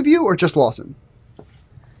protects both of you, or just Lawson?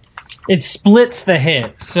 It splits the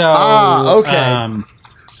hit. So okay.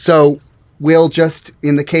 So we'll just,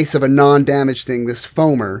 in the case of a non-damage thing, this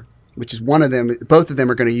foamer, which is one of them, both of them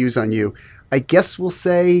are going to use on you. I guess we'll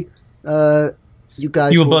say you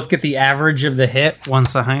guys. You will both get the average of the hit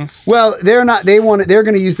once a heist. Well, they're not. They're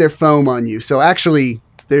going to use their foam on you. So actually,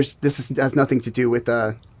 has nothing to do with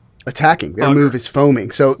attacking. Their move is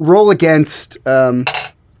foaming. So roll against. We'll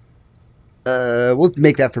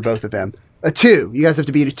make that for both of them. A 2. You guys have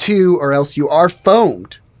to beat a 2, or else you are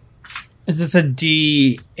foamed. Is this a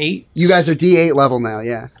D8? You guys are D8 level now.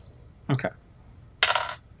 Yeah. Okay.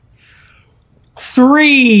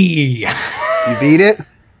 3. You beat it.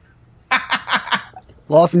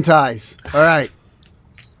 Lawson ties. All right.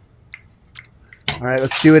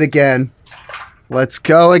 Let's do it again. Let's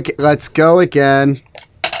go again.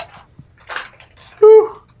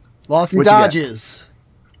 Lawson dodges.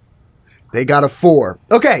 They got a 4.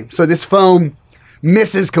 Okay, so this foam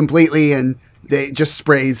misses completely, and they just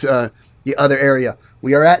sprays the other area.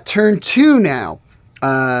 We are at turn 2 now.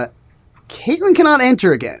 Caitlin cannot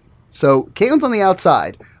enter again. So Caitlin's on the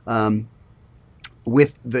outside.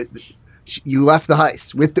 With you left the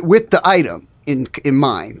heist with the item in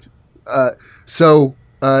mind. So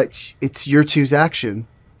it's your two's action.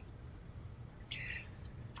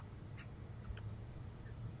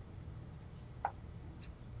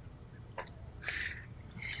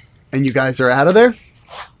 And you guys are out of there?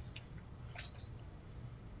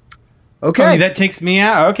 Okay. Oh, that takes me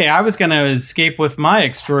out. Okay, I was going to escape with my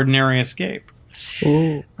extraordinary escape.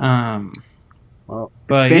 Ooh. Well,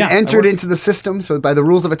 but it's been yeah, entered into the system, so by the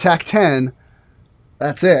rules of Attack 10,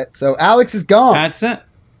 that's it. So Alex is gone. That's it.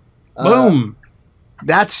 Boom.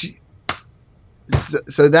 That's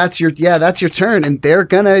so that's your turn, and they're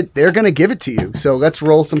gonna give it to you. So let's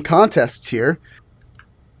roll some contests here.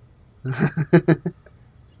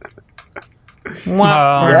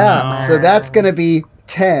 Wow. So that's gonna be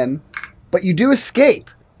 10, but you do escape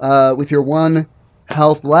with your 1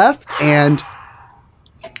 health left, and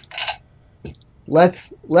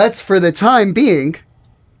let's for the time being,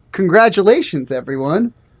 congratulations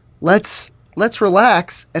everyone. Let's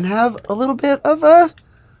relax and have a little bit of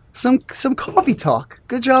some coffee talk.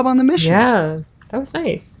 Good job on the mission. Yeah, that was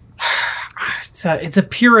nice. It's a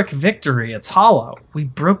Pyrrhic victory. It's hollow. We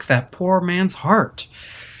broke that poor man's heart.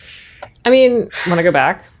 I mean, want to go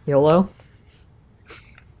back? YOLO.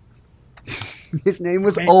 His name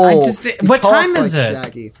was Old. What time is it?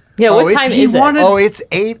 Shaggy. Yeah, what time is it? Oh, it's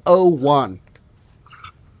 8:01.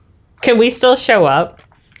 Can we still show up?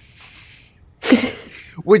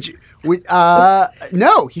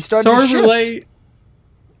 No, he started his shift. Late.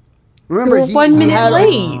 Remember, We're 1 minute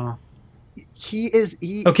late.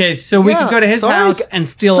 Okay, so we can go to his house and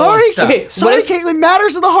steal all his stuff. Okay, Sorry, Caitlin,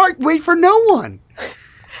 matters of the heart. Wait for no one.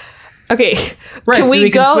 Okay, Right, can so we we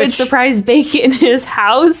can go and switch- surprise Bake in his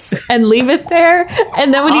house and leave it there?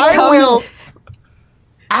 And then when he I comes... will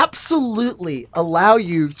absolutely allow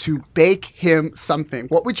you to bake him something.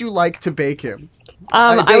 What would you like to bake him?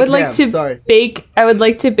 I would like to bake. I would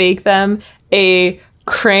like to bake them a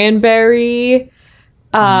cranberry.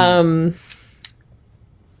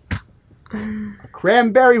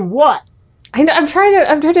 Cranberry what? I know. I'm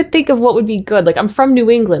trying to think of what would be good. Like, I'm from New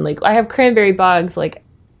England. Like, I have cranberry bogs like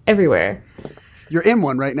everywhere. You're in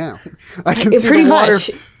one right now. I can see pretty the water.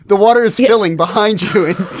 much. The water is filling behind you,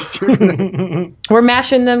 and We're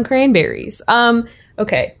mashing them cranberries.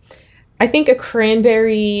 Okay. I think a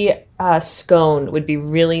cranberry scone would be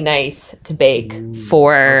really nice to bake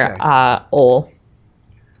for Ol.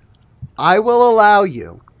 I will allow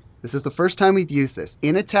you. This is the first time we've used this.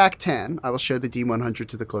 In Attack 10, I will show the D100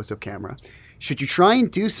 to the close-up camera. Should you try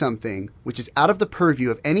and do something which is out of the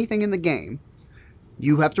purview of anything in the game,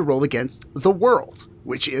 you have to roll against the world,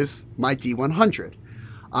 which is my D100.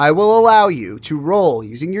 I will allow you to roll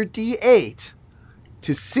using your D8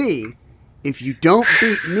 to see if you don't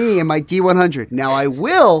beat me and my D100. Now I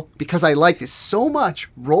will, because I like this so much,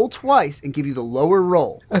 roll twice and give you the lower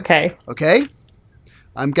roll. Okay. Okay?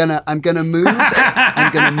 I'm gonna move.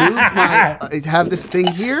 I'm gonna move my have this thing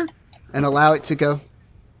here and allow it to go.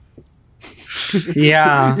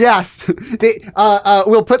 Yeah. Yes.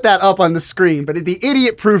 We'll put that up on the screen. But the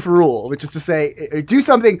idiot-proof rule, which is to say, do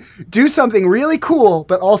something really cool,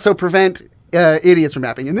 but also prevent idiots from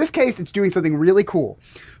happening. In this case, it's doing something really cool.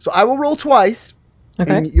 So I will roll twice,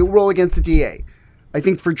 and you'll roll against the DA. I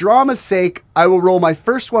think for drama's sake, I will roll my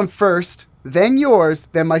first one first, then yours,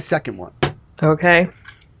 then my second one. Okay.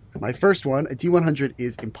 My first one, a D100,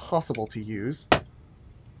 is impossible to use.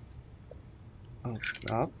 Oh,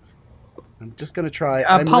 stop. I'm just going to try.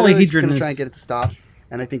 I'm literally just going to try and get it to stop.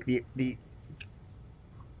 And I think the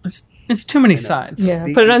it's too many sides. Yeah,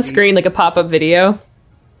 put it on screen like a pop-up video.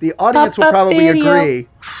 The audience will Pop-up probably video. agree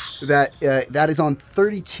that that is on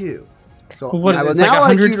 32. So What is I it? would It's like now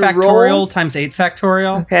 100 you to factorial roll- times 8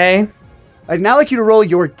 factorial? Okay. I'd now like you to roll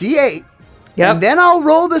your D8. Yep. And then I'll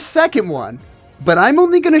roll the second one. But I'm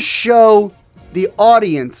only going to show the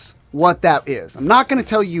audience what that is. I'm not going to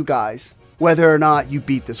tell you guys whether or not you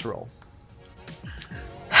beat this roll.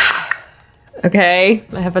 Okay.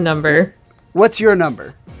 I have a number. What's your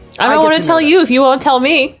number? I don't want to tell you if you won't tell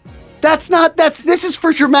me. This is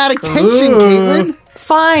for dramatic tension, Caitlin.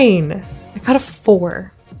 Fine. I got a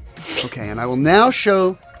 4. Okay, and I will now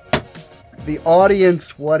show the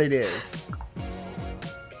audience what it is.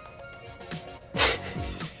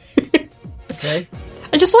 Okay.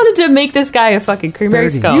 I just wanted to make this guy a fucking cranberry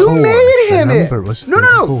 30. scone. You made him The it. number was No.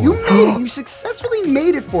 34. You made it. You successfully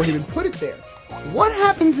made it for him and put it there. What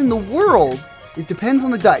happens in the world depends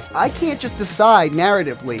on the dice. I can't just decide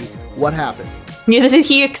narratively what happens. Yeah, that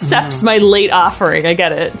he accepts my late offering. I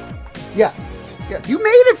get it. Yes. You made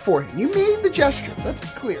it for him. You made the gesture. That's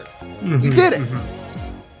clear. You did it.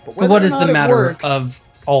 But whether what or is not the it matter worked- of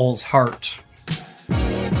Ol's heart?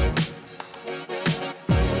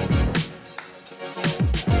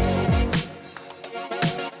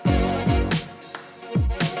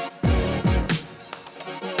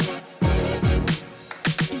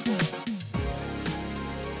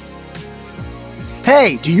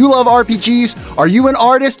 Hey, do you love RPGs? Are you an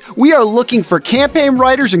artist? We are looking for campaign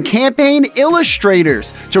writers and campaign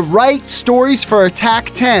illustrators to write stories for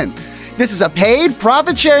Attack 10. This is a paid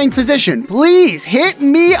profit-sharing position. Please hit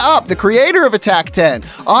me up, the creator of Attack 10,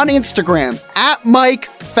 on Instagram, at Mike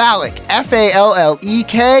Fallick,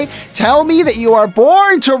 Fallek. Tell me that you are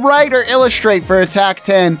born to write or illustrate for Attack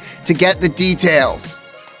 10 to get the details.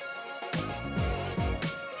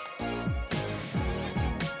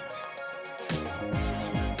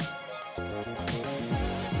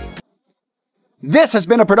 This has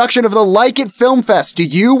been a production of the Like It Film Fest. Do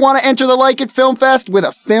you want to enter the Like It Film Fest with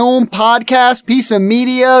a film, podcast, piece of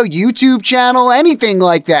media, YouTube channel, anything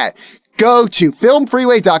like that? Go to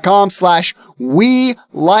filmfreeway.com/we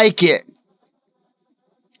like it.